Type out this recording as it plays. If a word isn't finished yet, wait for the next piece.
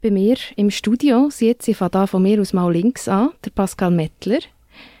Bei mir im Studio sind ich fange von mir aus mal links an, der Pascal Mettler,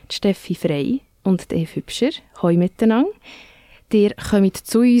 die Steffi Frey und die Eve Hübscher. Hoi miteinander. Ihr kommt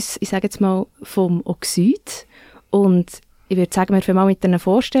zu uns, ich sage jetzt mal, vom Oxyd. Und ich würde sagen, wir fangen mal mit einer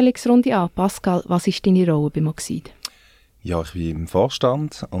Vorstellungsrunde an. Pascal, was ist deine Rolle beim Oxyd? Ja, ich bin im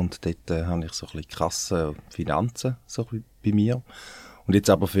Vorstand und dort habe ich so ein bisschen Kassen und Finanzen so bei mir. Und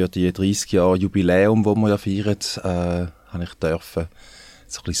jetzt aber für die 30 Jahre Jubiläum, das wir ja feiern, habe ich dürfen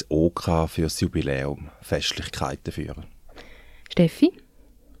so ein bisschen das OK für das Jubiläum, Festlichkeiten führen. Steffi?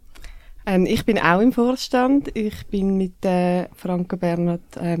 Ich bin auch im Vorstand. Ich bin mit Franka Bernhard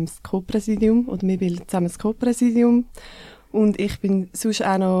das Co-Präsidium, oder wir bilden zusammen das Co-Präsidium. Und ich bin sonst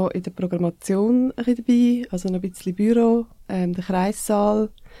auch noch in der Programmation ein bisschen dabei, also noch ein bisschen Büro, den Kreissaal.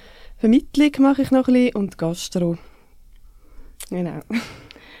 Vermittlung mache ich noch ein bisschen und Gastro. Genau.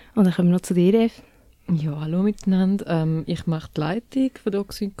 Und dann kommen wir noch zu dir, Eve. Ja, hallo miteinander. Ich mache die Leitung von der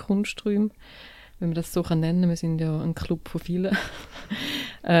Oxyd Kunsträume, wenn man das so nennen kann. Wir sind ja ein Club von vielen.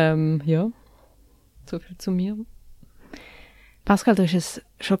 Ja, so viel zu mir. Pascal, du hast es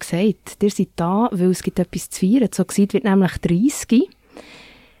schon gesagt. Ihr seid da, weil es gibt etwas zu feiern. So Oxyd wird nämlich 30.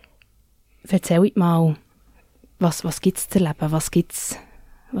 Erzählt mal, was gibt es zu erleben? Was gibt's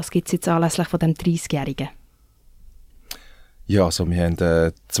jetzt anlässlich von dem 30-Jährigen? Ja, also wir haben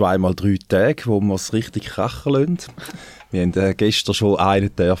 2x3 Tage, wo wir es richtig krachen lassen. Wir haben gestern schon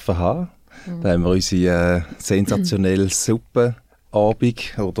einen dürfen haben. Da haben wir unsere sensationelle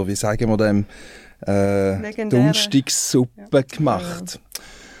Suppenabend, oder wie sagen wir dem, Donnerstagssuppe gemacht.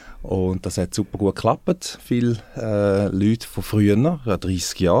 Und das hat super gut geklappt. Viele Leute von früher,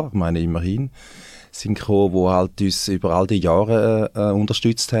 30 Jahre, ich meine immerhin, sind gekommen, die halt uns über all die Jahre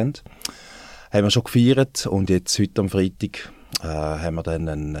unterstützt haben. Haben wir schon gefeiert und jetzt heute am Freitag haben wir dann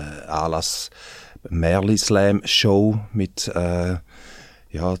einen Anlass, Merli Slam Show mit 3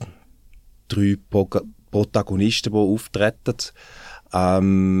 Protagonisten, die auftreten.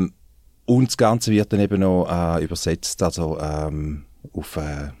 Und das Ganze wird dann eben noch übersetzt, also auf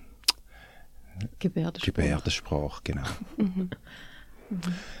Gebärdensprache, genau.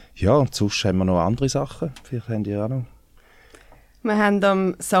 Ja, und sonst haben wir noch andere Sachen. Vielleicht haben die auch noch. Wir haben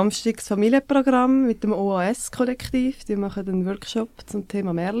am Samstag das Familienprogramm mit dem OAS-Kollektiv. Die machen einen Workshop zum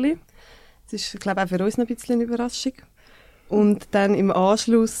Thema Merli. Das ist, glaube ich, auch für uns noch ein bisschen eine Überraschung. Und dann im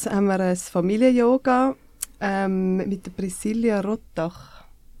Anschluss haben wir ein Familien-Yoga mit der Priscilla Rottach.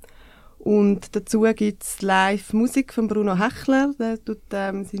 Und dazu gibt es Live-Musik von Bruno Hechler. Der tut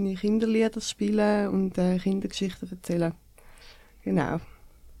seine Kinderlieder spielen und Kindergeschichten erzählen. Genau.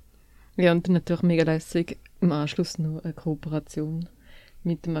 Ja, und dann natürlich mega lässig im Anschluss noch eine Kooperation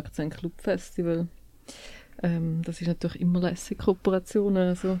mit dem Akzent Club Festival. Das ist natürlich immer lässig, Kooperationen.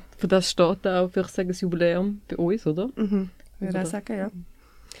 Also für das steht auch, für das Jubiläum bei uns, oder? Mhm. Würde ich auch sagen, ja.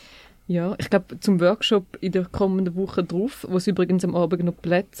 Ja, ich glaube, zum Workshop in der kommenden Woche drauf, wo es übrigens am Abend noch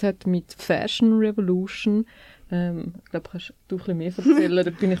Plätze hat mit Fashion Revolution. Ich glaube, kannst du ein bisschen mehr erzählen?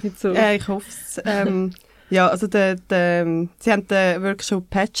 Da bin ich nicht so... Ich hoffe es. Ja, also sie haben den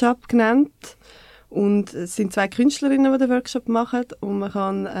Workshop Patch-Up genannt. Und es sind 2 Künstlerinnen, die den Workshop machen. Und man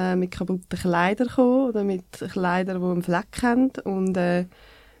kann mit kaputten Kleidern kommen oder mit Kleidern, die einen Fleck haben. Und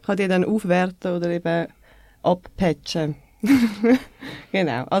kann die dann aufwerten oder eben abpatchen.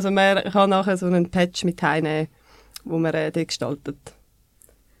 Genau. Also man kann nachher so einen Patch mit heimnehmen, wo man den gestaltet.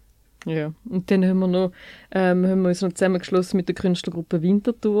 Ja, und dann haben wir uns noch zusammengeschlossen mit der Künstlergruppe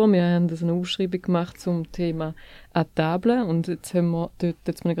Winterthur. Wir haben eine Ausschreibung gemacht zum Thema «À table». Und jetzt haben wir dort,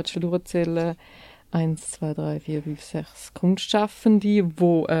 jetzt muss ich gerade schon durchzählen, 1, 2, 3, 4, 5, 6 Kunstschaffende,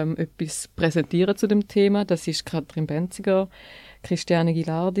 die etwas präsentieren zu dem Thema. Das ist Katrin Benziger, Christiane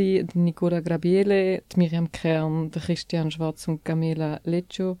Gilardi, Nicola Grabiele, Miriam Kern, der Christian Schwarz und Camila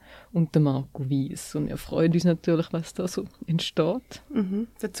Leccio und der Marco Wies. Und wir freuen uns natürlich, was da so entsteht. Mhm.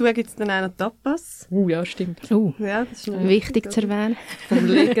 Dazu gibt es dann auch noch Tapas. Ja, stimmt. Ja, das ist wichtig zu erwähnen. Vom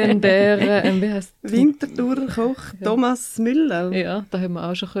legendären Winterthurer Koch Thomas Müller. Ja, da haben wir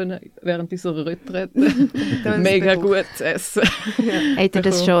auch schon können, während unserer Retrette mega gut zu essen. Habt ihr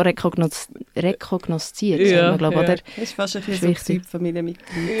das schon rekognosziert? Ja, glaube, ja. Das ist fast ein bisschen so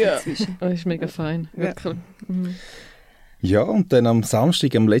Familienmitglied inzwischen. Das ist mega fein, wirklich. Ja. Ja, und dann am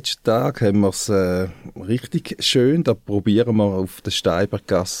Samstag, am letzten Tag, haben wir es richtig schön. Da probieren wir auf der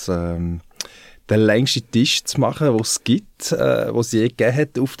Steibergasse den längsten Tisch zu machen, den es gibt, was es je gegeben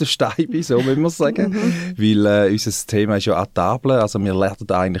hat auf der Steibe, so will man sagen. Weil unser Thema ist ja «À table», also wir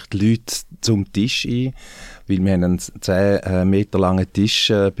laden eigentlich die Leute zum Tisch ein, weil wir haben einen 10 Meter langen Tisch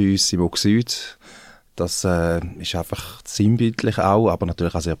bei uns im Oxyd. Das ist einfach sinnbildlich auch, aber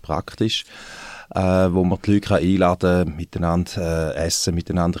natürlich auch sehr praktisch. wo man die Leute einladen kann, miteinander essen,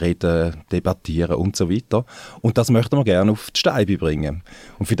 miteinander reden, debattieren und so weiter. Und das möchten wir gerne auf die Steibe bringen.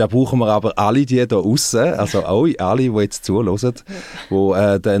 Und für das brauchen wir aber alle die da aussen, also alle, die jetzt zuhören,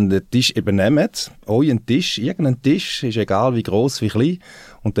 die dann den Tisch eben nehmen, euren Tisch, irgendeinen Tisch, ist egal wie gross, wie klein,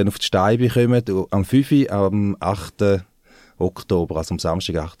 und dann auf die Steibe kommen, am 5. am 8. Oktober, also am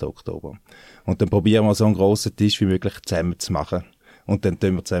Samstag, 8. Oktober. Und dann probieren wir so einen grossen Tisch wie möglich zusammen zu machen. Und dann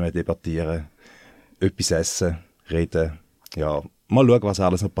tun wir zusammen debattieren, etwas essen, reden, ja, mal schauen, was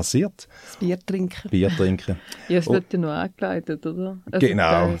alles noch passiert. Das Bier trinken. Ja, es wird ja noch angeleitet, oder? Also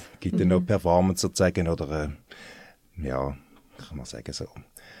genau, gibt ja noch Performance sozusagen, oder ja, kann man sagen so.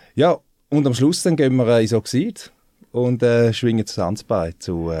 Ja, und am Schluss dann gehen wir ins Oxyd und schwingen das Tanzbein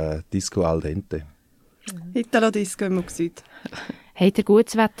zu Disco al dente. Italo-Disco im Oxyd. Habt ihr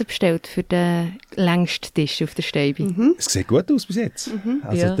gutes Wetter bestellt für den längsten Tisch auf der Steibe? Es sieht gut aus bis jetzt.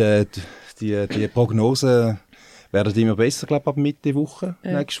 Also die Prognosen werden immer besser, glaube ich, ab Mitte Woche,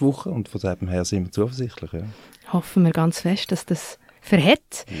 nächste Woche. Und von dem her sind wir zuversichtlich. Ja. Hoffen wir ganz fest, dass das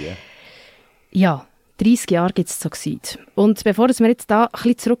verhält. Yeah. Ja, 30 Jahre gibt es das Oxyd. Und bevor wir jetzt da ein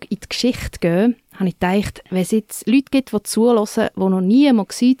bisschen zurück in die Geschichte gehen, habe ich gedacht, wenn es jetzt Leute gibt, die zuhören, die noch nie im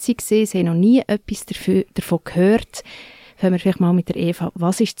Oxyd waren, sie haben noch nie etwas davon gehört, fangen wir vielleicht mal mit der Eva.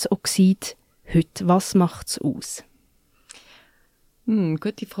 Was ist das Oxyd heute? Was macht es aus?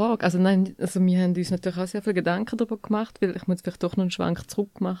 Gute Frage. Also wir haben uns natürlich auch sehr viele Gedanken darüber gemacht, weil ich muss vielleicht doch noch einen Schwank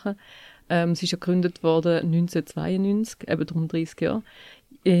zurück machen. Es ist ja gegründet worden 1992, eben darum 30 Jahre.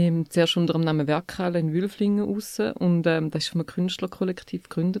 Zuerst unter dem Namen Werkhalle in Wülflingen raus. Und das ist von einem Künstlerkollektiv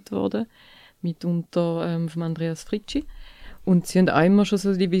gegründet worden, mitunter von Andreas Fritschi. Und sie haben auch immer schon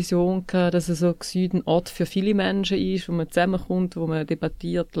so die Vision gehabt, dass es Oxyd ein Ort für viele Menschen ist, wo man zusammenkommt, wo man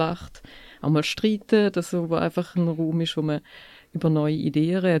debattiert, lacht, auch mal streitet, also wo einfach ein Raum ist, wo man über neue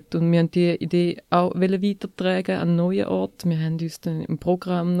Ideen redet. Und wir haben diese Idee auch weitertragen an neuen Orten. Wir haben uns dann im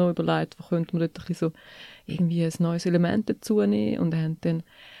Programm noch überlegt, wo könnte man dort ein bisschen so irgendwie ein neues Element dazu nehmen, und haben dann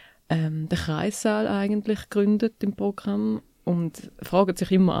den Kreissaal eigentlich gegründet im Programm. Und fragen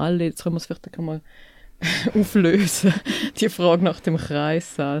sich immer alle, jetzt können wir es vielleicht mal auflösen, die Frage nach dem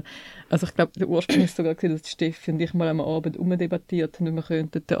Kreissaal. Also ich glaube, der Ursprung ist sogar gewesen, dass Steffi und ich mal am Abend umdebattiert haben, wie wir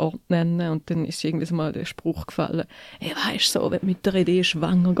könnten den Ort nennen, und dann ist irgendwie so mal der Spruch gefallen, hey, weisst du, wenn du mit der Idee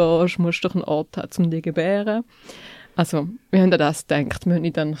schwanger gehst, musst du doch einen Ort haben, um dich zu gebären. Also, wir haben an das gedacht, wir haben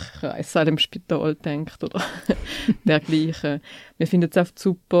nicht an den Kreissaal im Spital gedacht oder dergleichen. Wir finden es auch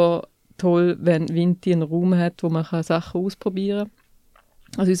super toll, wenn Vinti einen Raum hat, wo man Sachen ausprobieren kann.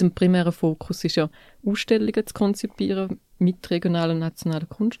 Also unser primärer Fokus ist ja, Ausstellungen zu konzipieren mit regionalen und nationalen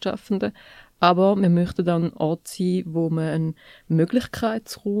Kunstschaffenden. Aber wir möchten dann ein Ort sein, wo man einen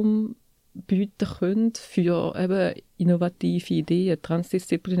Möglichkeitsraum bieten können für eben innovative Ideen,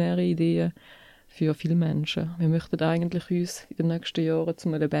 transdisziplinäre Ideen für viele Menschen. Wir möchten eigentlich uns in den nächsten Jahren zu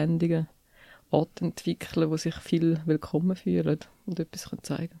einem lebendigen Ort entwickeln, wo sich viele willkommen fühlen und etwas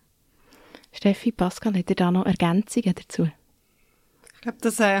zeigen können. Steffi, Pascal, habt ihr da noch Ergänzungen dazu? Ich glaube,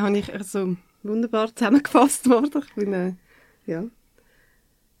 das habe ich so wunderbar zusammengefasst worden. Ich bin,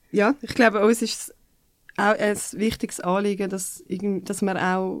 ja, ich glaube, uns ist es auch ein wichtiges Anliegen, dass man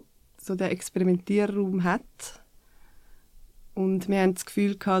auch so den Experimentierraum hat. Und wir haben das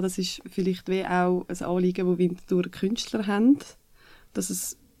Gefühl gehabt, das ist vielleicht wie auch ein Anliegen, das Winterthur Künstler haben. Dass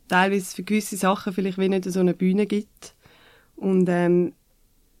es teilweise für gewisse Sachen vielleicht wie nicht so eine Bühne gibt. Und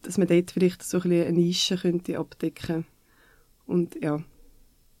dass man dort vielleicht so ein bisschen eine Nische könnte abdecken. Und ja.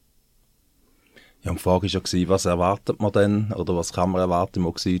 Ja, und die Frage war ja, was erwartet man denn, oder was kann man erwarten im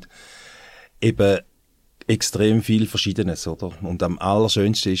Oxyd? Eben extrem viel Verschiedenes, oder? Und am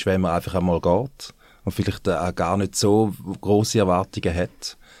allerschönsten ist, wenn man einfach einmal geht und vielleicht auch gar nicht so grosse Erwartungen hat.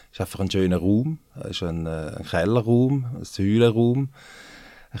 Es ist einfach ein schöner Raum, es ist ein Kellerraum, ein Säulenraum,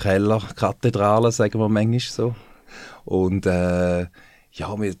 eine Kellerkathedrale, sagen wir manchmal so. Und ja,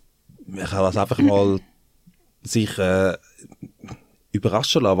 man kann das einfach mal sich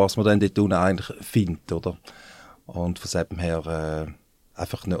überraschen lassen, was man dann dort unten eigentlich findet, oder? Und von dem her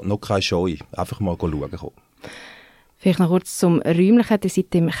einfach noch keine Scheu, einfach mal schauen kommen. Vielleicht noch kurz zum Räumlichen. Ihr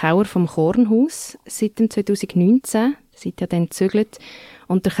seid im Keller vom Kornhaus seit dem 2019. Ihr seid ja dann gezügelt.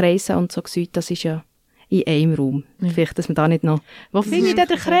 Und der Kreissaal und so Oxyd, das ist ja in einem Raum. Ja. Vielleicht, dass man da nicht noch... Wo findet ihr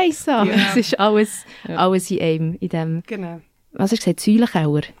den Kreissaal? Ja. Es ist alles in einem. In dem, genau. Was hast du gesagt?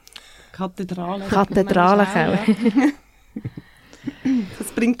 Säulenkeller? Kathedralenkeller.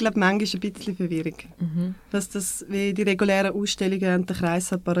 Das bringt, glaube ich, manchmal ein bisschen Verwirrung. Dass das wie die regulären Ausstellungen und der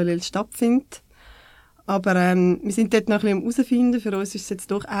Kreissaal parallel stattfindet. Aber wir sind dort noch ein bisschen am herausfinden. Für uns ist es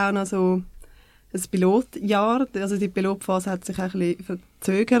jetzt doch auch noch so ein Pilotjahr. Also die Pilotphase hat sich auch ein bisschen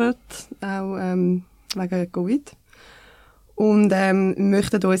verzögert, auch wegen Covid. Und wir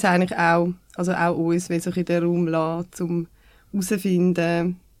möchten uns eigentlich auch, also auch uns, wie so in den Raum lassen, um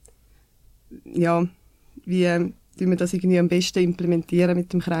herauszufinden, ja, wie wir das irgendwie am besten implementieren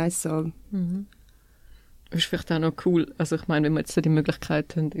mit dem Kreissaal. Mhm. Das ist vielleicht auch noch cool, also ich meine, wenn wir jetzt die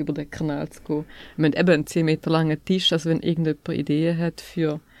Möglichkeit haben, über den Kanal zu gehen, wir haben eben einen 10 Meter langen Tisch, also wenn irgendjemand Ideen hat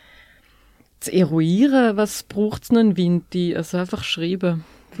für zu eruieren, was braucht es noch in Vinti, also einfach schreiben,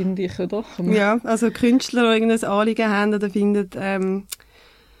 finde ich, oder? Ja, also Künstler, die irgendein Anliegen haben oder finden,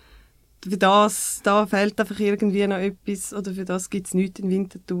 für das, da fehlt einfach irgendwie noch etwas oder für das gibt es nichts in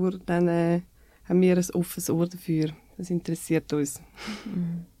Winterthur, dann haben wir ein offenes Ohr dafür. Das interessiert uns.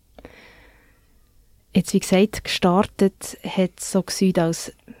 Jetzt, wie gesagt, gestartet hat Oxyd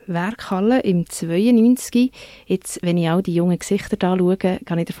als Werkhalle im 92. Jetzt, wenn ich auch die jungen Gesichter da schaue, gehe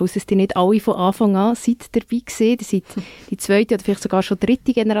ich davon aus, dass die nicht alle von Anfang an seid dabei gewesen. Die sind die zweite oder vielleicht sogar schon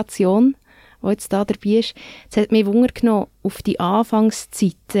dritte Generation, die jetzt da dabei ist. Es hat mich Wunder genommen auf die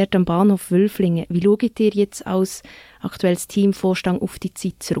Anfangszeit dort am Bahnhof Wülflingen. Wie schaut ihr jetzt als aktuelles Teamvorstand auf die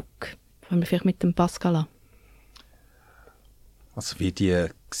Zeit zurück? Fangen wir vielleicht mit dem Pascal an. Also wie die war,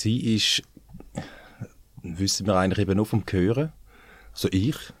 wissen wir eigentlich eben nur vom Hören. Also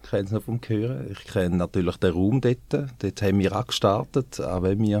ich kenne es nur vom Hören. Ich kenne natürlich den Raum dort. Dort haben wir auch gestartet, auch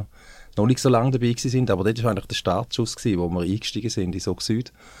wenn wir noch nicht so lange dabei waren. Aber dort war eigentlich der Startschuss, wo wir eingestiegen sind in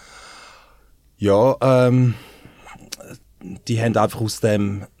Oxyd. Ja, die haben einfach aus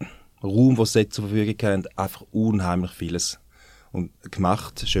dem Raum, den sie dort zur Verfügung haben, einfach unheimlich vieles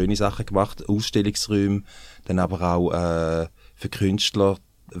gemacht, schöne Sachen gemacht, Ausstellungsräume, dann aber auch für Künstler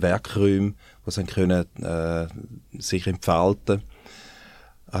Werkräume, die sie können, sich entfalten.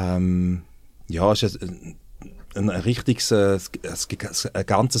 Ja, es war ein richtiges, ein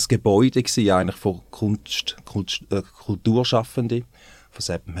ganzes Gebäude gewesen, eigentlich von Kulturschaffenden.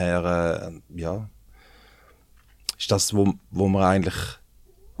 Von dem her, ja, ist das, wo wir eigentlich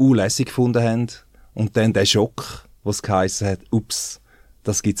unlässig gefunden haben. Und dann der Schock, was geheissen hat, ups,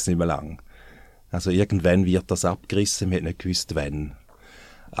 das gibt's nicht mehr lang. Also irgendwann wird das abgerissen, wir haben nicht gewusst, wann.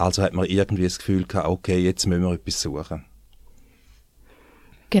 Also hat man irgendwie das Gefühl gehabt, okay, jetzt müssen wir etwas suchen.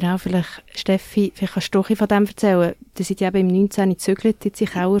 Genau, vielleicht, Steffi, vielleicht kannst du doch von dem erzählen. Da sind ja eben im 19. gezögert, jetzt in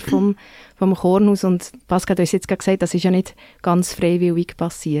Kauer vom Kornhaus. Und Pascal, du hast jetzt gerade gesagt, das ist ja nicht ganz freiwillig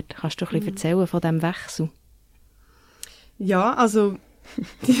passiert. Kannst du doch ein bisschen erzählen von diesem Wechsel? Ja, also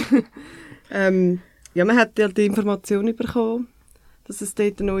ja, man hat ja die Information bekommen, dass es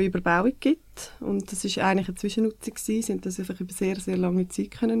dort eine neue Überbauung gibt. Und das war eigentlich eine Zwischennutzung gewesen. Sie haben das einfach über sehr, sehr lange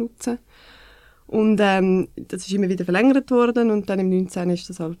Zeit können nutzen. Und das ist immer wieder verlängert worden. Und dann im 19. ist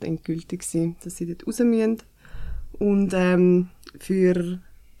das halt endgültig gewesen, dass sie dort raus müssen. Und für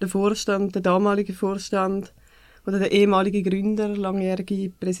den Vorstand, den damaligen Vorstand oder den ehemaligen Gründer,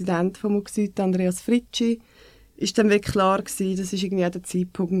 langjährige Präsident von Oxyd, Andreas Fritschi, ist dann wirklich klar gewesen, das ist irgendwie auch der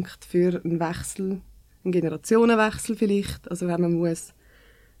Zeitpunkt für einen Wechsel, einen Generationenwechsel vielleicht. Also wenn man muss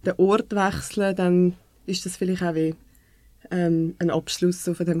den Ort wechseln, dann ist das vielleicht auch wie ein Abschluss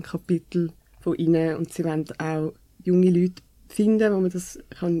so von dem Kapitel von ihnen. Und sie wollen auch junge Leute finden, wo man das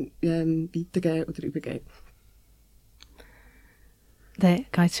kann weitergeben oder übergeben. Dann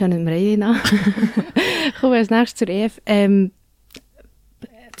geht es schon in der Reihe nach. Kommen wir als nächstes zur EF.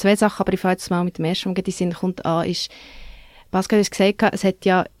 Zwei Sachen, aber ich fange jetzt mal mit dem ersten, was in den Sinn kommt, an, ist, Pascal hat gesagt, es hat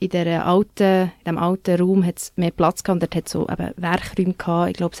ja in diesem alten Raum hat's mehr Platz gehabt und dort hat es so eben Werkräume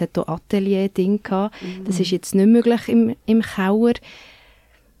gehabt. Ich glaube, es hat auch Atelier-Ding gehabt. Das ist jetzt nicht möglich im Keller.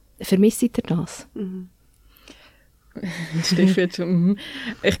 Vermisst ihr das? Steffi hat schon.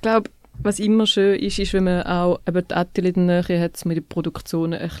 Ich glaube, was immer schön ist, wenn man auch eben die Atelier in der Nähe hat, mit der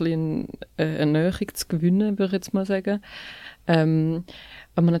Produktion ein bisschen eine Nähe zu gewinnen, würde ich jetzt mal sagen.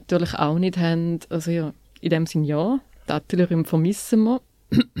 Aber wir natürlich auch nicht haben, also ja, in dem Sinne ja, die Atelier vermissen wir.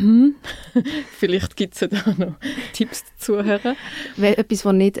 Vielleicht gibt es ja da noch Tipps dazu. Etwas,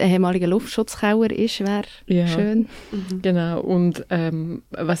 was nicht ein ehemaliger Luftschutzkeller ist, wäre schön. Genau, und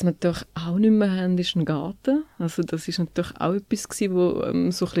was wir natürlich auch nicht mehr haben, ist ein Garten. Also das ist natürlich auch etwas gewesen,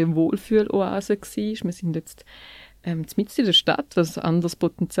 wo so ein bisschen Wohlfühl-Oase war. Wir sind jetzt mitten in der Stadt, was anderes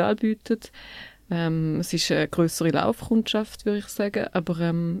Potenzial bietet. Es ist eine grössere Laufkundschaft, würde ich sagen,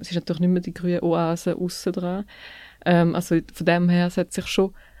 aber es ist natürlich nicht mehr die grüne Oase aussen dran. Also von dem her es hat sich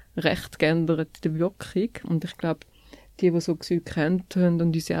schon recht geändert in der Wirkung. Und ich glaube, die so Oxyd kennt haben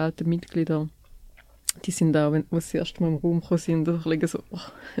und unsere alten Mitglieder, die sind auch, wenn sie das erste Mal im Raum gekommen sind, so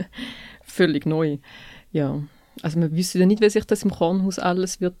völlig neu. Ja. Also wir wissen ja nicht, wie sich das im Kornhaus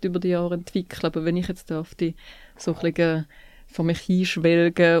alles wird über die Jahre entwickeln, aber wenn ich jetzt auf die so vor mich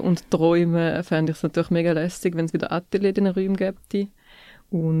hinschwelgen und träumen, fände ich es natürlich mega lässig, wenn es wieder Atelier in den Räumen gäbe.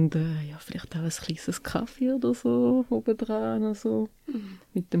 Und ja, vielleicht auch ein kleines Kaffee oder so obendran, also,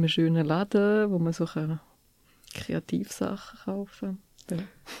 mit einem schönen Laden, wo man so Kreativsachen kaufen kann. Ja.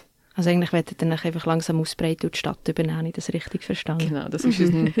 Also eigentlich wollt ihr euch einfach langsam ausbreiten und die Stadt übernehmen, habe ich das richtig verstanden? Genau, das ist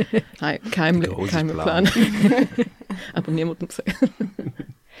unser geheimer Plan. Aber niemandem sagen.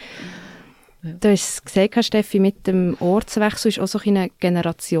 Ja. Du hast gesagt, Steffi, mit dem Ortswechsel ist auch so ein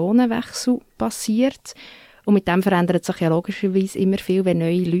Generationenwechsel passiert. Und mit dem verändert sich ja logischerweise immer viel, wenn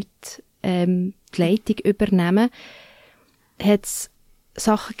neue Leute die Leitung übernehmen. Hat es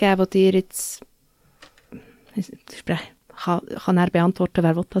Sachen gegeben, die dir jetzt... kann er beantworten,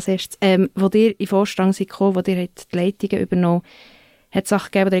 wer will das erst, wo dir in den Vorstand sind gekommen, wo dir die Leitungen übernommen, hat es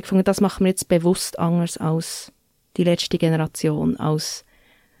Sachen gegeben, wo ihr gefunden, das machen wir jetzt bewusst anders als die letzte Generation, als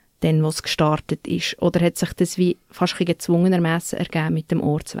dann, was gestartet ist? Oder hat sich das wie fast gezwungenermassen ergeben mit dem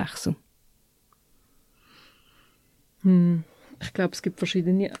Ortswechsel? Ich glaube, es gibt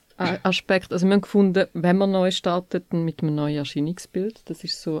verschiedene Aspekte. Also wir haben gefunden, wenn man neu startet, dann mit einem neuen Erscheinungsbild. Das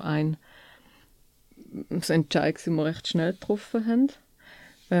ist so ein Entscheid, den wir recht schnell getroffen haben.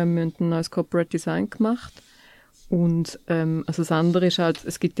 Wir haben ein neues Corporate Design gemacht. Und also das andere ist halt,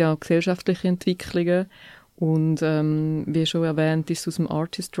 es gibt ja auch gesellschaftliche Entwicklungen. Und wie schon erwähnt, ist es aus dem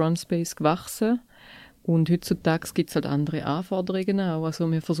Artist-Run-Space gewachsen. Und heutzutage gibt es halt andere Anforderungen auch.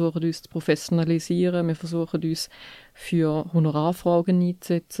 Also wir versuchen uns zu professionalisieren, wir versuchen uns für Honorarfragen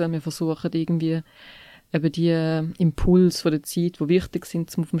einzusetzen, wir versuchen irgendwie eben die Impulse von der Zeit, die wichtig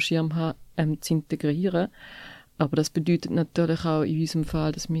sind, um auf dem Schirm zu integrieren. Aber das bedeutet natürlich auch in unserem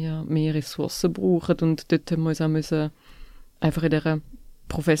Fall, dass wir mehr Ressourcen brauchen und dort haben wir uns auch müssen einfach in dieser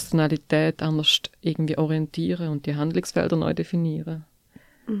Professionalität anders irgendwie orientieren und die Handlungsfelder neu definieren.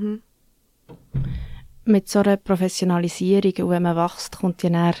 Mhm. Mit so einer Professionalisierung und wenn man wächst, kommt ja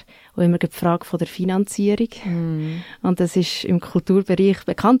dann auch immer die Frage von der Finanzierung. Und das ist im Kulturbereich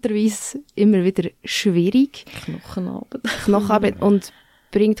bekannterweise immer wieder schwierig. Knochenarbeit. Und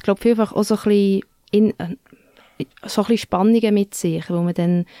bringt, glaube ich, vielfach auch so ein bisschen Spannungen mit sich, wo man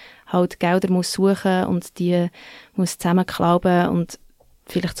dann halt Gelder muss suchen und die muss zusammenklauben und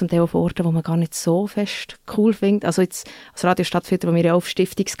vielleicht zum Teil auf Orten, wo man gar nicht so fest cool findet. Also jetzt als Radiostadt, wo wir ja auf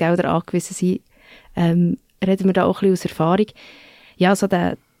Stiftungsgelder angewiesen sind, reden wir da auch ein bisschen aus Erfahrung. Ja, also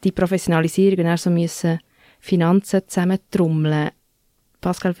die Professionalisierung und dann so müssen Finanzen zusammentrommeln.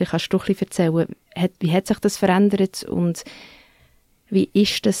 Pascal, vielleicht kannst du ein bisschen erzählen, wie hat sich das verändert und wie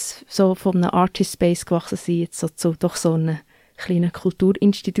ist das so von einem Artist Space gewachsen sein, jetzt so zu doch so einer kleinen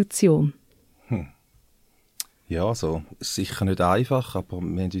Kulturinstitution? Ja, so ist sicher nicht einfach, aber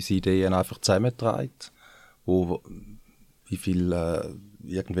wir haben unsere Ideen einfach zusammengetragen, wie viel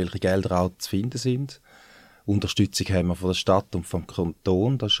irgendwelche Gelder auch zu finden sind. Unterstützung haben wir von der Stadt und vom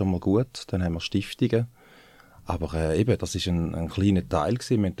Kanton, das ist schon mal gut. Dann haben wir Stiftungen. Aber eben, das ist ein kleiner Teil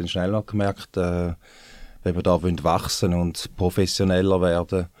gewesen. Wir haben dann schnell noch gemerkt, wenn wir da wachsen und professioneller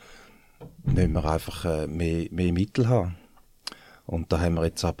werden, müssen wir einfach mehr Mittel haben. Und da haben wir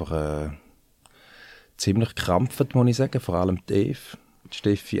jetzt aber ziemlich gekrampft, muss ich sagen, vor allem die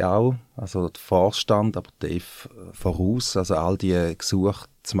Steffi auch, also der Vorstand, aber die voraus, also all die Gesuche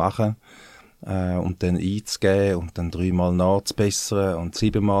zu machen und dann einzugeben und dann 3-mal nachzubessern und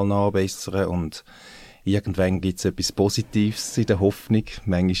 7-mal nachbessern und irgendwann gibt es etwas Positives in der Hoffnung,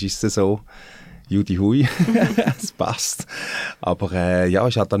 manchmal ist es so, Judi hui, es passt, aber ja,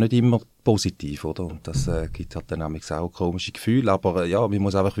 ist halt auch nicht immer positiv, oder? Und das gibt halt dann auch komische Gefühle, aber ja, man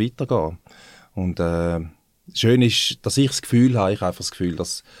muss einfach weitergehen. Und schön ist, dass ich das Gefühl habe, ich habe einfach das Gefühl,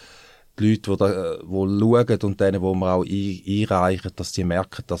 dass die Leute, die schauen und denen, die wir auch einreichen, dass die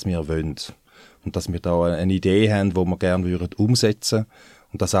merken, dass wir wollen. Und dass wir da eine Idee haben, die wir gerne umsetzen würden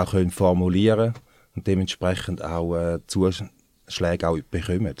und das auch können formulieren und dementsprechend auch Zuschläge auch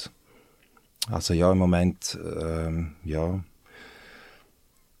bekommen. Also ja, im Moment ja,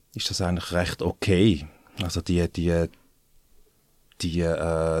 ist das eigentlich recht okay. Also die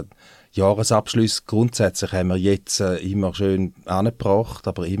Jahresabschluss grundsätzlich haben wir jetzt immer schön angebracht,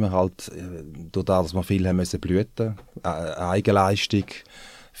 aber immer halt durch das, dass wir viel haben müssen blüten, Eigenleistung,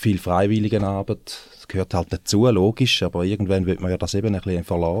 viel Freiwilligenarbeit, das gehört halt dazu, logisch, aber irgendwann wird man ja das eben ein bisschen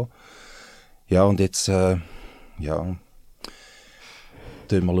verlassen. Ja, und jetzt tun wir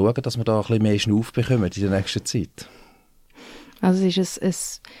schauen, dass wir da ein bisschen mehr Schnauf bekommen in der nächsten Zeit. Also ist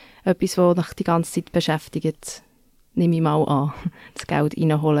es etwas, das dich die ganze Zeit beschäftigt, nehme ich mal an, das Geld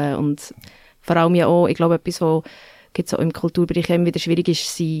reinholen und vor allem ja auch, ich glaube, etwas, was so im Kulturbereich immer wieder schwierig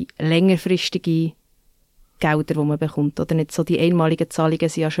ist, sind längerfristige Gelder, die man bekommt. Oder nicht so die einmaligen Zahlungen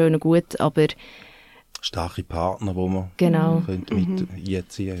sind ja schön und gut, aber starke Partner, die man Genau. mit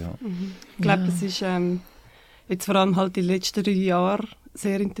einziehen ja. Ich glaube, das ist jetzt vor allem halt die letzten 3 Jahre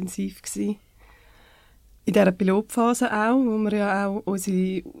sehr intensiv gewesen. In dieser Pilotphase auch, wo wir ja auch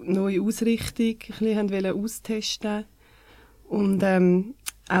unsere neue Ausrichtung ein bisschen austesten wollten. Und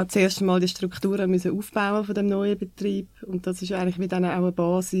auch das erste Mal die Strukturen müssen aufbauen von dem neuen Betrieb. Und das ist eigentlich wie dann auch eine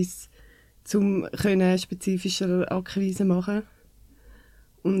Basis, um spezifischer Akquise machen.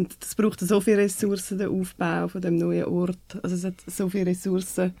 Und das braucht so viele Ressourcen, der Aufbau von dem neuen Ort. Also es hat so viele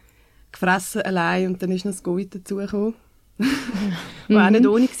Ressourcen gefressen allein und dann ist noch das Covid dazugekommen. Was auch nicht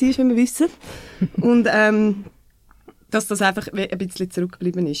ohne war, wie wir wissen. Und dass das einfach ein bisschen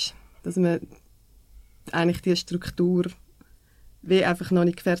zurückgeblieben ist. Dass man eigentlich die Struktur wie einfach noch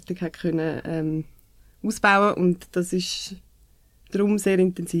nicht fertig hat können ausbauen. Und das ist darum sehr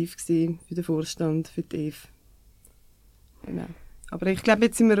intensiv gewesen für den Vorstand, für die Eve. Genau. Aber ich glaube,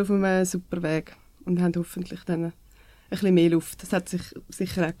 jetzt sind wir auf einem super Weg und haben hoffentlich dann ein bisschen mehr Luft. Es hat sich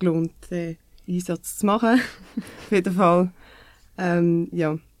sicher auch gelohnt, den Einsatz zu machen. Auf jeden Fall.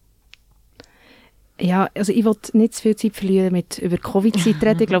 Ja. Ja, also ich will nicht zu viel Zeit verlieren mit über Covid-Zeit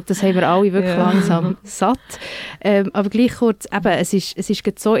reden. Ich glaube, das haben wir alle wirklich langsam satt. Aber gleich kurz, eben, es ist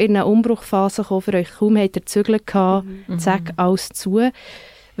gerade so in eine Umbruchphase gekommen für euch. Kaum habt ihr Zügel gehabt, zack, alles zu.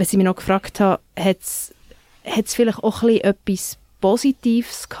 Was ich mich noch gefragt habe, hat es vielleicht auch ein bisschen etwas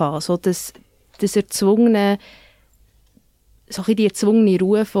Positives gehabt, so das erzwungene, so ein die erzwungene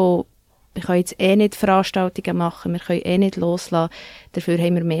Ruhe von wir können jetzt nicht Veranstaltungen machen, wir können nicht loslassen, dafür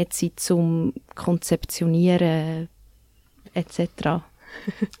haben wir mehr Zeit zum Konzeptionieren etc.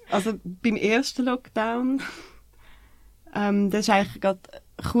 Also beim ersten Lockdown, das ist eigentlich gerade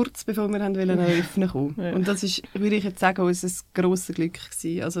kurz bevor wir eröffnen konnten. Ja. Und das ist, würde ich jetzt sagen, unser grosses Glück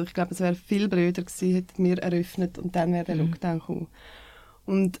gewesen. Also ich glaube, es wäre viel blöder gewesen, hätten wir eröffnet und dann wäre der Lockdown gekommen.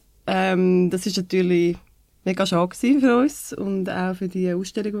 Und das ist natürlich mega schade für uns und auch für die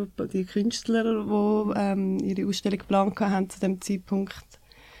Ausstellung, die Künstler, die ihre Ausstellung geplant haben zu dem Zeitpunkt,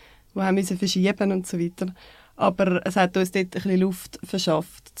 die haben müssen verschieben und so weiter. Aber es hat uns dort ein bisschen Luft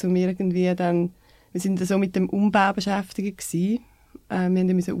verschafft, um irgendwie dann, wir sind so mit dem Umbau beschäftigt gewesen.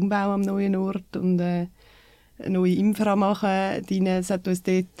 Wir mussten umbauen am neuen Ort und eine neue Infra machen. Es hat uns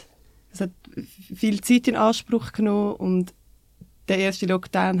dort, es hat viel Zeit in Anspruch genommen und der erste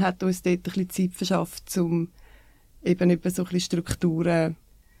Lockdown hat uns dort ein bisschen Zeit verschafft, um eben über so ein bisschen Strukturen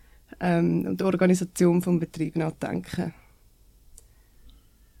und die Organisation des Betriebs nachzudenken.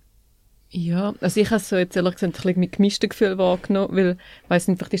 Ja, also ich habe es so jetzt ehrlich gesagt ein bisschen mit gemischten Gefühlen wahrgenommen, weil, ich weiss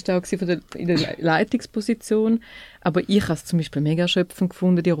nicht, vielleicht war das auch in der Leitungsposition, aber ich habe es zum Beispiel mega erschöpfend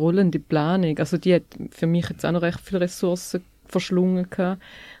gefunden, die rollende Planung. Also die hat für mich jetzt auch noch recht viele Ressourcen verschlungen gehabt.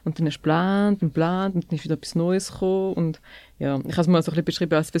 Und dann hast du geplant und dann ist wieder etwas Neues gekommen und ja, ich habe es mal so ein bisschen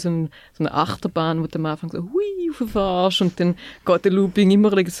beschrieben als wie so eine Achterbahn, wo du am Anfang so hui rauffährst und dann geht der Looping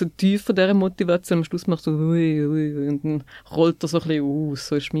immer so tiefer, dieser Motivation, am Schluss machst du hui und dann rollt er so ein bisschen aus,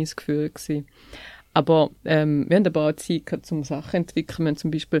 so war mein Gefühl gewesen. Aber wir haben aber auch Zeit gehabt, um Sachen zu entwickeln. Wir haben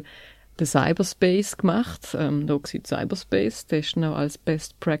zum Beispiel den Cyberspace gemacht, der Oxyd Cyberspace, der ist noch als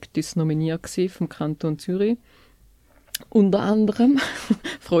Best Practice nominiert gewesen vom Kanton Zürich. Unter anderem,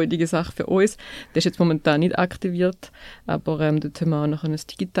 freudige Sache für uns, der ist jetzt momentan nicht aktiviert, aber dort haben wir auch noch ein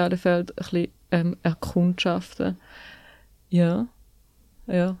digitales Feld ein bisschen erkundschaften. Ja,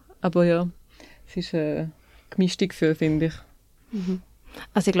 aber ja, es ist ein gemischtes Gefühl, finde ich. Mhm.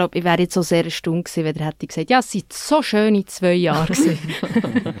 Also ich glaube, ich wäre jetzt so sehr erstaunt gewesen, wenn er hätte gesagt, ja, es sind so schöne 2 Jahre gewesen.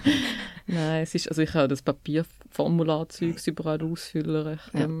 Nein, es ist, also ich habe das Papierformularzeugs überall ausfüllen,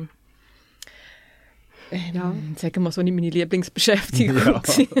 recht, sagen wir so, nicht meine Lieblingsbeschäftigung.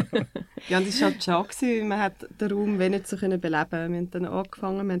 Ja, und es war halt schade gewesen, man hat den Raum wenig so beleben. Wir haben dann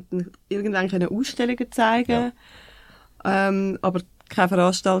angefangen, wir haben irgendwann Ausstellungen zeigen, aber keine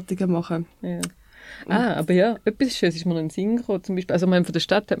Veranstaltungen machen. Ja. Aber ja, etwas Schönes ist mir in den Sinn gekommen. Zum Beispiel, also von der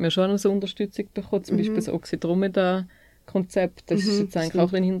Stadt hat mir schon so Unterstützung bekommen, zum Beispiel das Oxyd Konzept, das ist jetzt eigentlich auch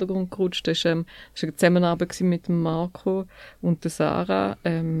in den Hintergrund gerutscht. Das war eine Zusammenarbeit mit dem Marco und der Sarah.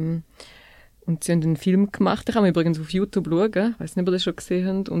 Und sie haben einen Film gemacht, den kann man übrigens auf YouTube schauen, ich weiss nicht, ob ihr das schon gesehen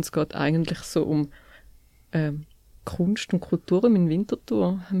habt, und es geht eigentlich so um Kunst und Kultur in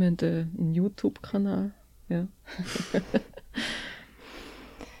Winterthur. Wir haben einen YouTube-Kanal, ja.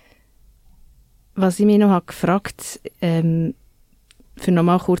 Was ich mich noch gefragt habe, für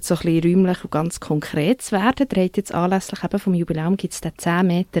nochmal kurz so ein bisschen räumlich und ganz konkret zu werden, der hat jetzt anlässlich eben vom Jubiläum gibt es den 10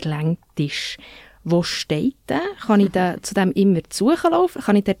 Meter langen Tisch. Wo steht der? Kann ich da zu dem immer zulaufen?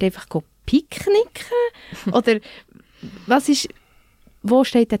 Kann ich dort einfach picknicken? Oder wo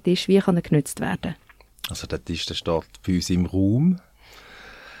steht der Tisch? Wie kann er genutzt werden? Also der Tisch, der steht bei uns im Raum.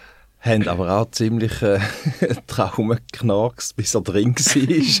 haben aber auch ziemlich Traumknarks, bis er drin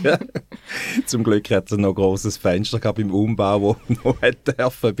war. Zum Glück hat er noch ein grosses Fenster gehabt im Umbau, wo noch hätte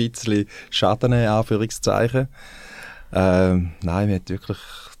ein bisschen Schaden nehmen, Anführungszeichen. Nein, wir haben wirklich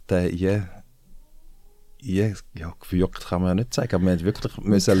den gewürgt kann man ja nicht sagen, aber wir haben wirklich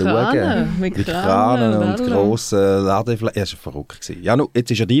müssen schauen. Mit Kranen und grossen Ladeflächen. Er war verrückt gewesen. Ja, jetzt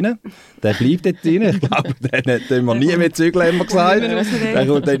ist er drin. Der bleibt dort drin. Ich glaube, den können wir nie mehr zügeln, haben wir gesagt. Der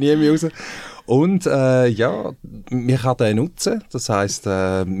kommt dann nie mehr raus. Und wir können den nutzen. Das heisst,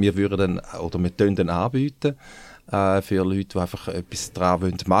 wir tun den anbieten. Für Leute, die einfach etwas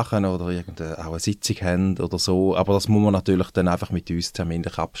daran machen wollen oder auch eine Sitzung haben oder so. Aber das muss man natürlich dann einfach mit uns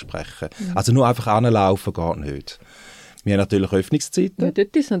terminlich absprechen. Ja. Also nur einfach anlaufen geht nicht. Wir haben natürlich Öffnungszeiten. Ja,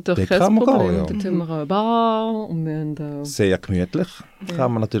 dort ist natürlich kein Problem. Dort haben wir auch eine Bar und wir haben auch... Sehr gemütlich. Da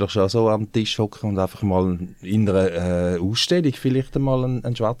kann man natürlich schon so am Tisch hocken und einfach mal in einer Ausstellung vielleicht einmal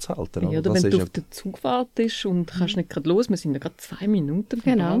einen Schwarz halten. Ja, oder wenn du auf den Zug wartest und kannst nicht gerade los, wir sind ja gerade 2 Minuten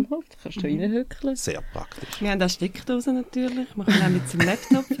vom Bahnhof, da kannst du reinhöckeln. Sehr praktisch. Wir haben auch Steckdosen natürlich. Man kann auch mit seinem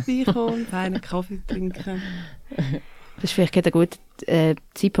Laptop vorbeikommen und einen Kaffee trinken. Das ist vielleicht ein guter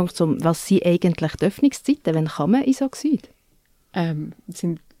Zeitpunkt, was sind eigentlich die Öffnungszeiten? Wann kann man ins Oxyd?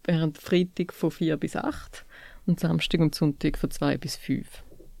 Sind während Freitag von 4 bis 8 und Samstag und Sonntag von 2 bis 5.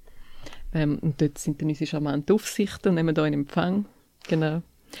 Und dort sind dann unsere charmanten Aufsichten und nehmen da in Empfang. Genau.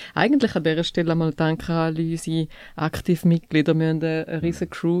 Eigentlich an dieser Stelle einmal Danke an alle unsere aktiven Mitglieder. Wir haben eine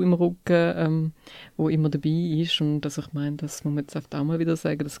riesige Crew im Rücken, die immer dabei ist. Und also ich meine, das muss man jetzt auch mal wieder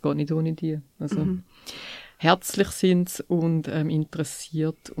sagen, das geht nicht ohne die. Also, herzlich sind sie und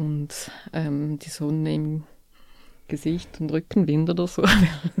interessiert und die Sonne im Gesicht und Rückenwind oder so. Ja.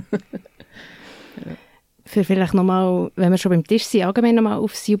 Für vielleicht nochmal, wenn wir schon beim Tisch sind, allgemein nochmal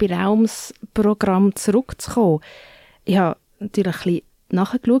auf das Jubiläumsprogramm zurückzukommen. Ich habe natürlich ein bisschen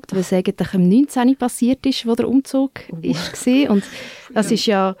nachgeschaut, was eigentlich im 19. passiert ist, wo der Umzug war. Und das war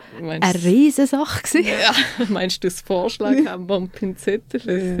ja eine Riesensache. Ja, meinst du das Vorschlag haben wir und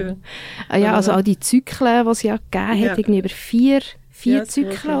Pinzette? Ja, also auch die Zyklen, die es ja gegeben hat, irgendwie über vier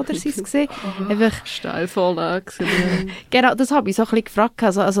Zyklen, oder sie es gesehen? Einfach Steilvorlage. Genau, das habe ich so ein bisschen gefragt.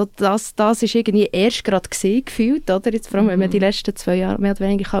 Also das ist irgendwie erst gerade gesehen gefühlt, oder? Jetzt vor allem, wenn man die letzten 2 Jahre mehr oder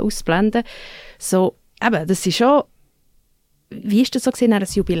weniger ausblenden kann. So, eben, das ist schon... Wie ist das so gesehen, ein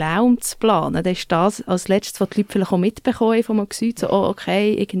Jubiläum zu planen? Das ist das als letztes, was die Leute vielleicht auch mitbekommen haben, von mal gesagt, so, oh,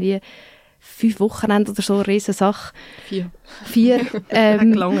 okay, irgendwie 5 Wochenende oder so, eine Riesensache. 4. 4.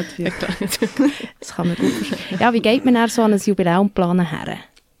 Gelangt 4. Das kann man gut verstehen. Ja, wie geht man dann so an ein Jubiläum planen her?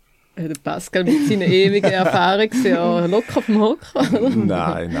 Der Pascal mit seiner ewigen Erfahrung ja locker auf dem Hocker.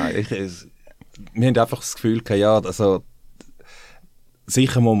 Nein. Wir haben einfach das Gefühl, also,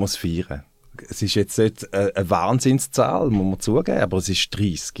 sicher muss man es feiern. Es ist jetzt nicht eine Wahnsinnszahl, muss man zugeben, aber es ist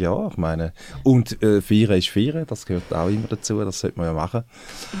 30 Jahre, ich meine. Und feiern ist feiern, das gehört auch immer dazu, das sollte man ja machen.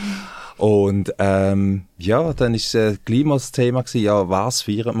 Und dann war gleich mal das Thema gewesen, ja, was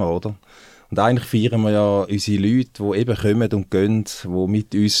feiern wir, oder? Und eigentlich feiern wir ja unsere Leute, die eben kommen und gehen, die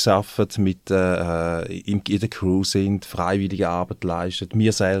mit uns arbeiten, in der Crew sind, freiwillige Arbeit leisten,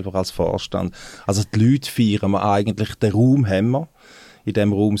 wir selber als Vorstand. Also die Leute feiern wir eigentlich, den Raum haben wir. In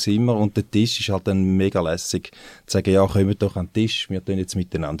diesem Raum sind wir und der Tisch ist halt dann mega lässig. Zu sagen, ja, kommt doch an den Tisch, wir tun jetzt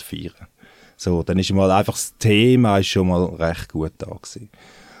miteinander feiern. So, dann ist mal einfach das Thema ist schon mal recht gut da gewesen.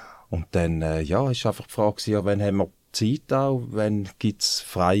 Und dann, ist einfach die Frage, ja, wann haben wir Zeit auch, wann gibt es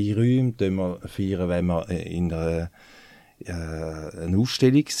freie Räume, tun wir feiern, wenn wir in einer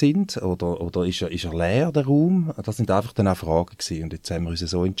Ausstellung sind oder ist er leer, der Raum? Das sind einfach dann auch Fragen gewesen und jetzt haben wir uns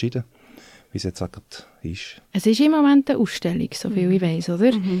so entschieden, wie es jetzt auch ist. Es ist im Moment eine Ausstellung, so viel ich weiss,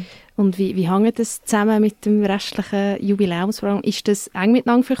 oder? Und wie hängt das zusammen mit dem restlichen Jubiläumsprogramm? Ist das eng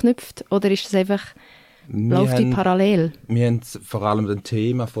miteinander verknüpft oder ist das einfach, läuft die parallel? Wir haben vor allem das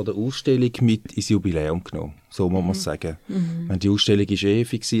Thema von der Ausstellung mit ins Jubiläum genommen, so muss man sagen. Die Ausstellung war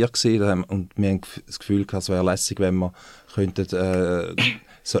fixiert gewesen, und wir haben das Gefühl gehabt, es wäre lässig, wenn wir könnten,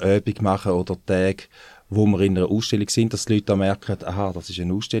 so eine Übung machen oder Tage, wo wir in einer Ausstellung sind, dass die Leute da merken, aha, das ist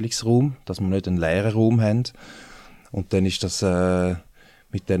ein Ausstellungsraum, dass wir nicht einen leeren Raum haben. Und dann ist das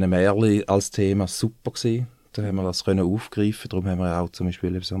mit diesen Märchen als Thema super gewesen. Da haben wir das aufgreifen. Darum haben wir auch zum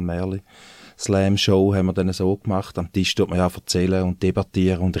Beispiel so eine Märchen-Slam-Show haben wir dann so gemacht. Am Tisch tut man ja erzählen und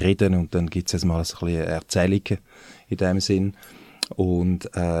debattieren und reden und dann gibt es jetzt mal so ein bisschen Erzählungen in dem Sinn. Und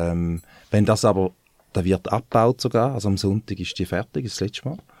wenn das aber, da wird abgebaut sogar, also am Sonntag ist die fertig, das letzte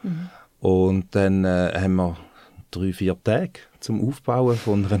Mal. Und dann haben wir 3-4 Tage zum Aufbauen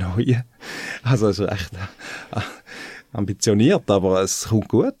von einer neuen. Also es ist echt ambitioniert, aber es kommt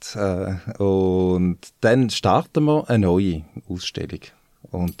gut. Und dann starten wir eine neue Ausstellung.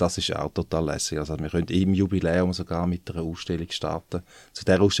 Und das ist auch total lässig. Also wir können im Jubiläum sogar mit einer Ausstellung starten. Zu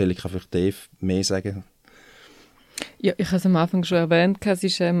dieser Ausstellung kann vielleicht Dave mehr sagen. Ja, ich habe es am Anfang schon erwähnt, es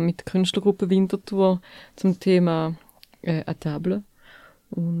ist mit der Künstlergruppe Winterthur zum Thema à table.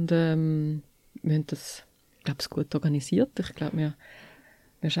 Und wir haben das, ich glaube, gut organisiert. Ich glaube,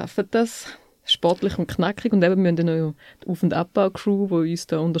 wir schaffen das. Sportlich und knackig. Und eben, wir haben dann noch die Auf- und Abbau-Crew, die uns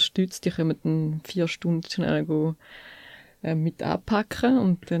da unterstützt. Die können dann 4 Stunden schnell mit anpacken.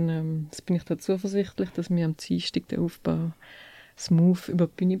 Und dann bin ich da zuversichtlich, dass wir am Dienstag den Aufbau smooth über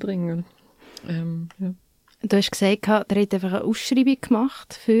die Bühne bringen. Ja. Du hast gesagt, ihr habt einfach eine Ausschreibung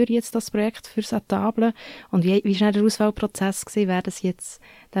gemacht für jetzt das Projekt, für das Table. Und wie war der Auswahlprozess gewesen, wer das jetzt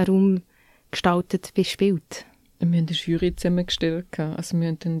den Raum gestaltet bespielt? Wir haben eine Jury zusammengestellt. Also wir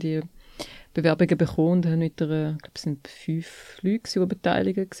haben dann die Bewerbungen bekommen. Dann mit ich glaube, es sind 5 Leute, die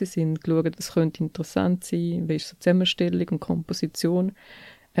beteiligt waren, geschaut, was könnte interessant sein, wie ist so Zusammenstellung und Komposition.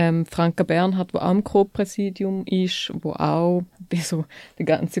 Franka Bernhard, die auch im Co-Präsidium ist, wo auch wie so der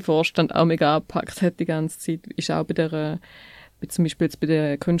ganze Vorstand auch mega angepackt hat die ganze Zeit, ist auch zum Beispiel jetzt bei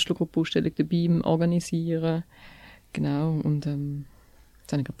der Künstlergruppe-Ausstellung dabei im Organisieren. Genau, und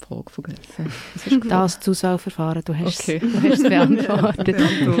jetzt habe ich die Frage vergessen. Das Auswahlverfahren, du hast es beantwortet.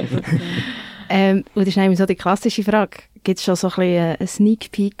 Und das ist nämlich so die klassische Frage. Gibt es schon so ein bisschen einen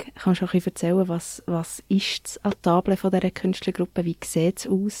Sneak Peek? Kannst du auch ein bisschen erzählen, was ist das Table von dieser Künstlergruppe? Wie sieht es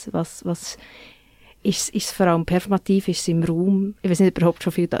aus? Was ist es vor allem performativ? Ist es im Raum? Ich weiß nicht, ob ihr überhaupt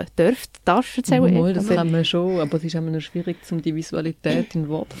schon viel darfst du erzählen? Mal, das kann man schon, aber es ist immer noch schwierig, um die Visualität in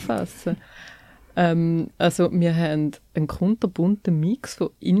Worte zu fassen. Also wir haben einen kunterbunten Mix von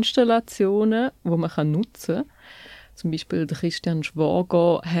Installationen, die man nutzen kann. Zum Beispiel der Christian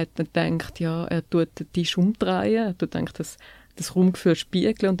Schwager hat gedacht, ja, er tut den Tisch umdrehen, er tut denkt, das Raumgefühl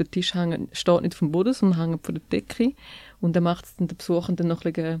spiegeln und der Tisch steht nicht vom Boden, sondern hängt von der Decke. Und er macht es den Besuchern noch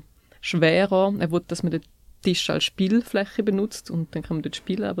ein bisschen schwerer. Er will, dass man den Tisch als Spielfläche benutzt und dann kann man dort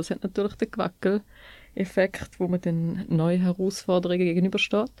spielen, aber es hat natürlich den Gewackel-Effekt, wo man dann neue Herausforderungen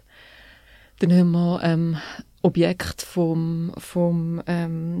gegenübersteht. Dann haben wir Objekte vom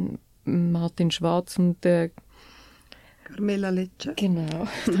Martin Schwarz und der Carmela Lecce. Genau,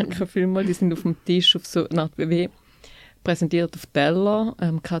 danke vielmals. Die sind auf dem Tisch auf so eine Art wie präsentiert auf Teller.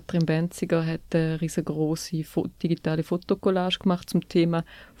 Katrin Benziger hat eine riesengroße digitale Fotokollage gemacht zum Thema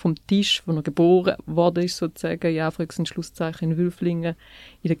vom Tisch, wo er geboren worden ist, sozusagen, ja, Anfangs- und Schlusszeichen in Wülflingen,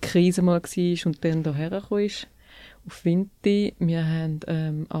 in der Krise mal war und dann hierher gekommen ist. Auf Vinti. Wir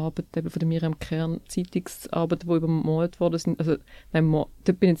haben Arbeit eben von der Miriam Kern, Zeitungsarbeiten, die übermalt worden sind. Also, nein,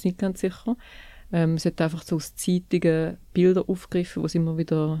 dort bin ich jetzt nicht ganz sicher. Sie hat einfach so aus Zeitungen Bilder aufgegriffen, die sie immer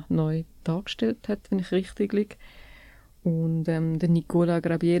wieder neu dargestellt hat, wenn ich richtig liege. Und der Nicola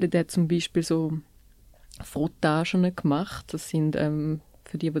Grabiele, der hat zum Beispiel so Frottagen gemacht. Das sind,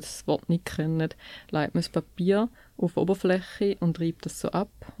 für die das Wort nicht kennen, legt man das Papier auf die Oberfläche und reibt das so ab.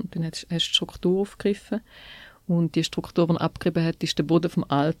 Und dann hast du die Struktur aufgegriffen. Und die Struktur, die man abgegeben hat, ist der Boden vom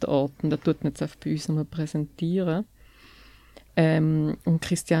alten Ort. Und das tut man jetzt auch bei uns nochmal präsentieren. Und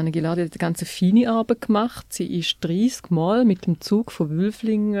Christiane Gilardi hat eine ganz feine Arbeit gemacht. Sie ist 30 Mal mit dem Zug von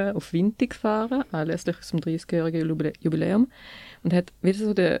Wülflingen auf Vinti gefahren, anlässlich zum 30-jährigen Jubiläum, und hat wieder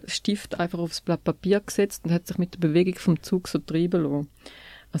so den Stift einfach aufs Blatt Papier gesetzt und hat sich mit der Bewegung vom Zug so treiben lassen.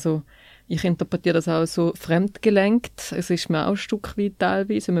 Also ich interpretiere das auch so fremdgelenkt. Es ist mir auch ein Stück weit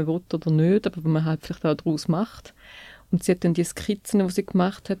teilweise, wenn man will oder nicht, aber wenn man halt vielleicht auch daraus macht. Und sie hat dann die Skizzen, die sie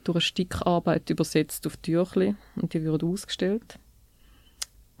gemacht hat, durch eine Stickarbeit übersetzt auf Tüchli und die wurden ausgestellt.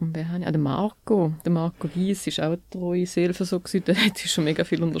 Und wer habe ich? Der Marco. Der Marco Gies ist auch eine treue Seelversorgung, der hat uns schon mega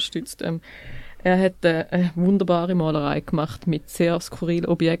viel unterstützt. Er hat eine wunderbare Malerei gemacht mit sehr skurrilen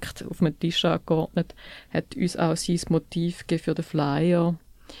Objekten auf einem Tisch angeordnet, hat uns auch sein Motiv gegeben für den Flyer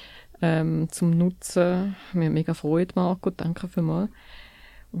zum Nutzen. Wir haben mega Freude, Marco, danke vielmals.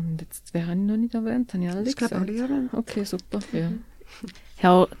 Und jetzt, wer habe ich noch nicht erwähnt? Habe ich alle gesagt? Alle erwähnt. Okay, super. Ja. Ich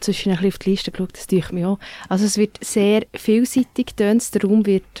habe zwischen ein bisschen auf die Liste geschaut, das tue ich mir auch. Also es wird sehr vielseitig tönt. Der Raum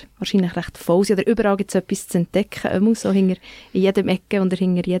wird wahrscheinlich recht voll sein. Oder überall gibt es etwas zu entdecken. Immer so in jedem Ecke oder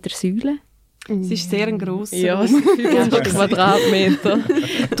hinter jeder Säule. Es ist sehr ein grosser Ja, es Raum. sind 500 Quadratmeter.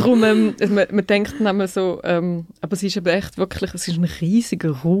 Darum, man denkt dann so, aber es ist eben echt wirklich, es ist ein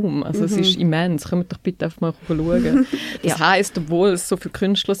riesiger Raum. Also es ist immens. Kommt doch bitte einfach mal schauen. Das heisst, obwohl es so viele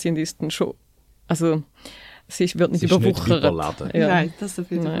Künstler sind, ist dann schon, also wird nicht überwuchert. Überladen. Ja. Nein, das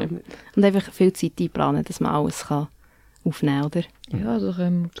auf jeden Fall nicht. Und einfach viel Zeit einplanen, dass man alles kann aufnehmen kann, oder? Ja,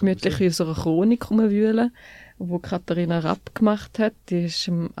 oder gemütlich in so einer Chronik rumwühlen, wo Katharina Rapp gemacht hat. Die ist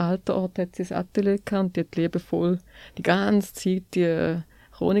im alten Ort, hat sie ein Atelier gehabt und die hat liebevoll die ganze Zeit die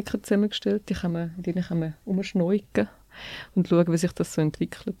Chroniken zusammengestellt. In denen kann man umschneuken. und schauen, wie sich das so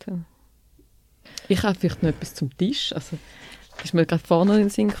entwickelt hat. Ich habe vielleicht noch etwas zum Tisch. Also, das ist mir gerade vorne in den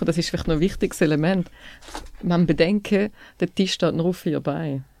Sinn gekommen. Das ist vielleicht noch ein wichtiges Element. Man bedenke, der Tisch steht nur auf 4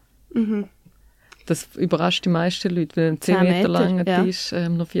 Beinen. Mhm. Das überrascht die meisten Leute, wenn ein 10 Meter langer Tisch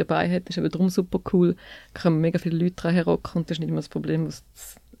noch 4 Beine hat. Das ist aber darum super cool. Da können mega viele Leute dran herrocken und das ist nicht immer das Problem, dass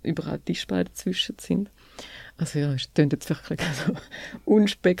überall Tischbeine dazwischen sind. Also ja, es klingt jetzt wirklich so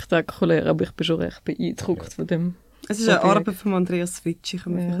unspektakulär, aber ich bin schon recht beeindruckt von dem. Es ist eine Arbeit von Andreas Fritschi,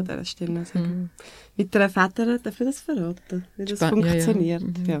 kann man an dieser Stelle sagen. Mit einer Feder, darf ich das verraten, wie das funktioniert?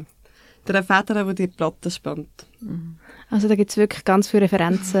 Ja. Mit einer Feder, die die Platte spannt. Also da gibt es wirklich ganz viele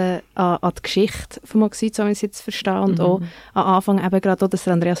Referenzen an die Geschichte vom Oxyd, so wie ich es jetzt verstehe, und auch am Anfang eben gerade auch, dass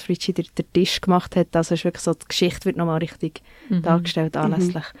der Andreas Fritschi den Tisch gemacht hat. Also ist wirklich so, die Geschichte wird nochmal richtig dargestellt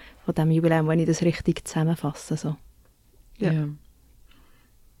anlässlich von diesem Jubiläum, wenn ich das richtig zusammenfasse. So. Ja.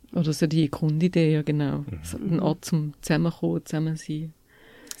 Oder so die Grundidee, ja genau. So ein Ort zum Zusammenkommen, zusammen sein.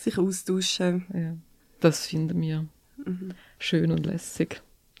 Sich austauschen. Ja. Das finden wir schön und lässig.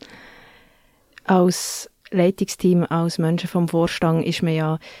 Als Leitungsteam, als Menschen vom Vorstand ist man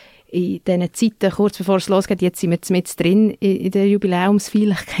ja in diesen Zeiten, kurz bevor es losgeht, jetzt sind wir mit drin in den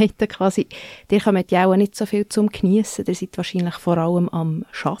Jubiläumsfeierlichkeiten quasi. Ihr kommt ja auch nicht so viel zum Geniessen. Ihr seid wahrscheinlich vor allem am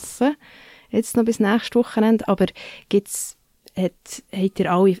Arbeiten, jetzt noch bis nächstes Wochenende. Aber habt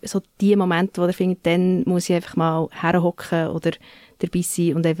ihr alle so die Momente, wo ihr findet, dann muss ich einfach mal herhocken oder dabei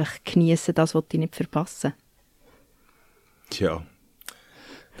sein und einfach geniessen, das was ich nicht verpassen? Tja,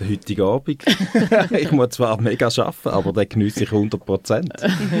 der heutige Abend. Ich muss zwar mega arbeiten, aber den geniesse ich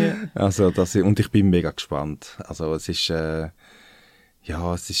 100%. Also, und ich bin mega gespannt. Also es ist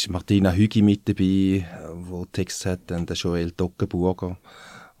Martina Hügi mit dabei, wo Text hat, dann der Joel Toggenburger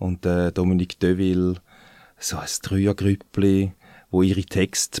und Dominique Deville, so ein Dreiergrüppli, wo ihre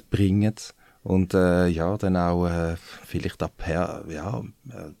Texte bringen und dann auch vielleicht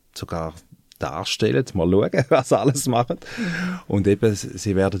sogar darstellen, mal schauen, was alles machen. Und eben,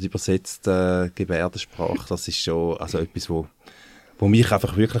 sie werden übersetzt Gebärdensprache. Das ist schon also etwas, wo mich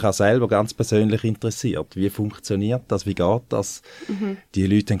einfach wirklich auch selber ganz persönlich interessiert. Wie funktioniert das? Wie geht das? Die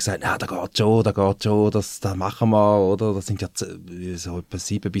Leute haben gesagt, da geht schon, das machen wir, oder? Das sind ja so etwa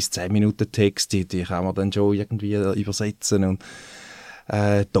 7 bis 10 Minuten Text, die kann man dann schon irgendwie übersetzen und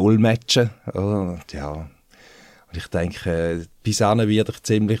dolmetschen. Und und ich denke, bis dahin werde ich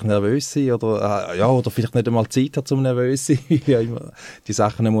ziemlich nervös sein oder vielleicht nicht einmal Zeit habe zum nervös sein. Die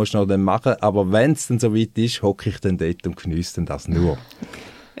Sachen muss ich noch dann machen. Aber wenn es dann so weit ist, hocke ich dann dort und geniesse dann das nur.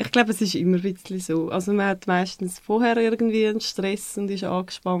 Ich glaube, es ist immer ein bisschen so. Also man hat meistens vorher irgendwie einen Stress und ist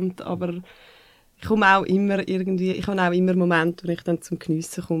angespannt, aber ich habe auch immer Momente, wo ich dann zum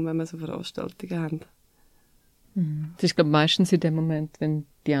Geniessen komme, wenn wir so Veranstaltungen haben. Das ist, glaube ich, meistens in dem Moment, wenn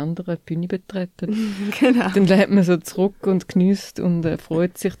die anderen die Bühne betreten. Genau. Dann lädt man so zurück und geniesst und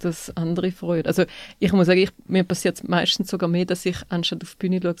freut sich, dass andere freuen. Also ich muss sagen, mir passiert es meistens sogar mehr, dass ich anstatt auf die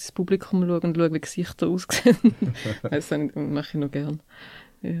Bühne schaue, das Publikum schaue und schaue, wie Gesichter aussehen. Das mache ich noch gern.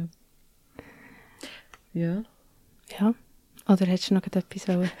 Ja. Ja. Ja. Oder hättest du noch etwas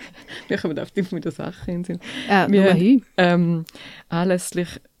sagen? Wir kommen auf die Sachen in den Sinn. Wir haben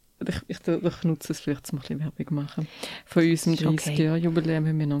anlässlich ich nutze es vielleicht, um ein bisschen Werbung machen. Von unserem 30-Jahr-Jubiläum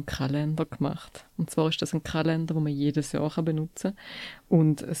haben wir noch einen Kalender gemacht. Und zwar ist das ein Kalender, den man jedes Jahr benutzen kann.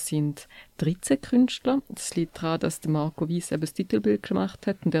 Und es sind 13 Künstler. Das liegt daran, dass der Marco Weiss eben das Titelbild gemacht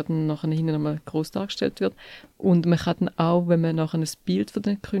hat und der dann nachher hinten nochmal gross dargestellt wird. Und man kann dann auch, wenn man nachher ein Bild von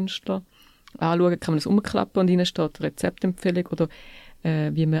den Künstlern anschaut, kann man das umklappen und drinnen steht eine Rezeptempfehlung oder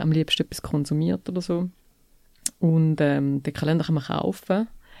wie man am liebsten etwas konsumiert oder so. Und den Kalender kann man kaufen.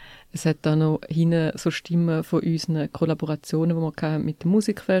 Es hat dann noch hinten so Stimmen von unseren Kollaborationen, die wir mit der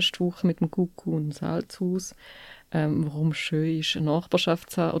Musikfestwoche, mit dem Kuckuck und dem Salzhaus, warum es schön ist, eine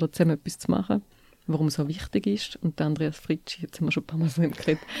Nachbarschaft zu haben oder zusammen etwas zu machen, warum es so wichtig ist. Und der Andreas Fritschi, jetzt haben wir schon ein paar Mal so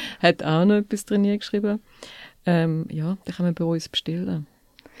geredet, hat auch noch etwas drin geschrieben. Den kann man bei uns bestellen.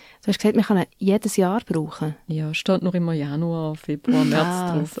 Du hast gesagt, man kann ihn jedes Jahr brauchen. Ja, steht noch immer Januar, Februar,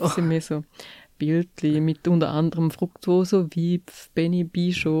 März drauf. Das sind mehr so Bildli mit unter anderem Fructuoso Wipf, Benny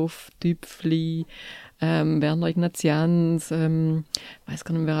Bischof, Tüpfli, Werner Ignatians, weiß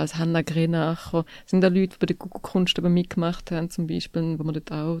gar nicht mehr, als Hanna Grenacher. Das sind da Leute, die bei der Kuckuckkunst aber mitgemacht haben, zum Beispiel, wo wir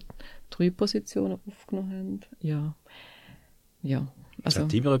dort auch 3 Positionen aufgenommen haben. Ja. Es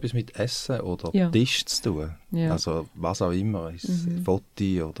hat immer etwas mit Essen oder Tisch zu tun. Ja. Also was auch immer. Ist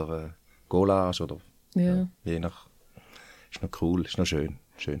Fotti oder Collage oder je nach. Ist noch cool, ist noch schön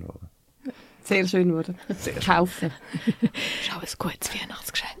geworden. Sehr schön geworden. Kaufen. Schau, ein gutes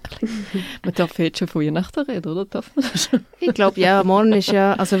Weihnachtsgeschenk. Man darf jetzt schon von Weihnachten reden, oder? Darf man das schon? Ich glaube, ja, morgen ist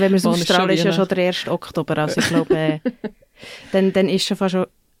ja, also wenn wir es Morgen ist ausstrahlen, ist ja schon schon der 1. Oktober. Also ich glaube, dann ist schon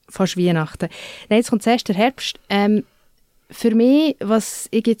fast Weihnachten. Nein, jetzt kommt zuerst der Herbst. Für mich, was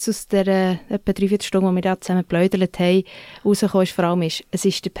ich jetzt aus der etwa 3-4 Stunden, die wir da zusammen geplaudert haben, rausgekommen ist, vor allem es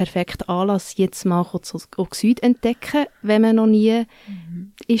ist der perfekte Anlass, jetzt mal Oxyd zu entdecken, wenn man noch nie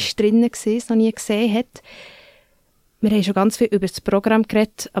ist drinnen war, es noch nie gesehen hat. Wir haben schon ganz viel über das Programm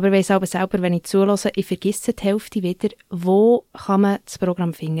geredet, aber ich weiss aber selber, wenn ich zuhöre, ich vergesse die Hälfte wieder. Wo kann man das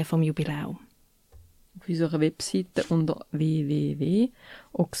Programm finden vom Jubiläum? Auf unserer Webseite unter www.oxydart.ch.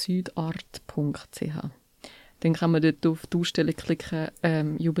 Dann kann man dort auf die Ausstellung klicken,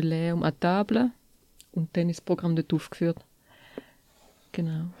 Jubiläum à table, und dann ist das Programm dort aufgeführt.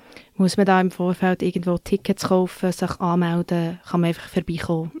 Genau. Muss man da im Vorfeld irgendwo Tickets kaufen, sich anmelden? Kann man einfach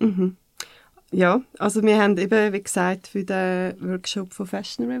vorbeikommen? Mhm. Ja, also wir haben eben, wie gesagt, für den Workshop von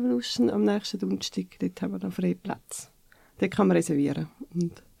Fashion Revolution am nächsten Donnerstag, dort haben wir noch freie Platz. Dort kann man reservieren.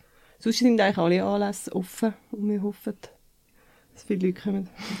 Und sonst sind eigentlich alle Anlässe offen und wir hoffen, dass viele Leute kommen.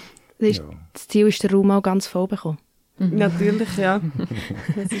 Das Ziel ist, den Raum auch ganz voll bekommen. Natürlich, ja.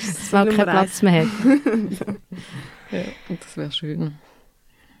 Das ist dass man keinen Platz mehr hat. Ja, und das wäre schön.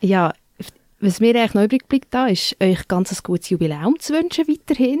 Ja, was mir eigentlich noch übrig bleibt, da ist, euch ganz ein gutes Jubiläum zu wünschen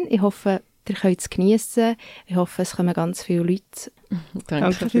weiterhin. Ich hoffe, ihr könnt es geniessen. Ich hoffe, es kommen ganz viele Leute.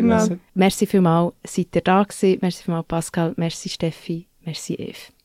 Danke vielmals. Merci vielmals, seid ihr da gewesen. Merci vielmals, Pascal. Merci, Steffi. Merci, Eve.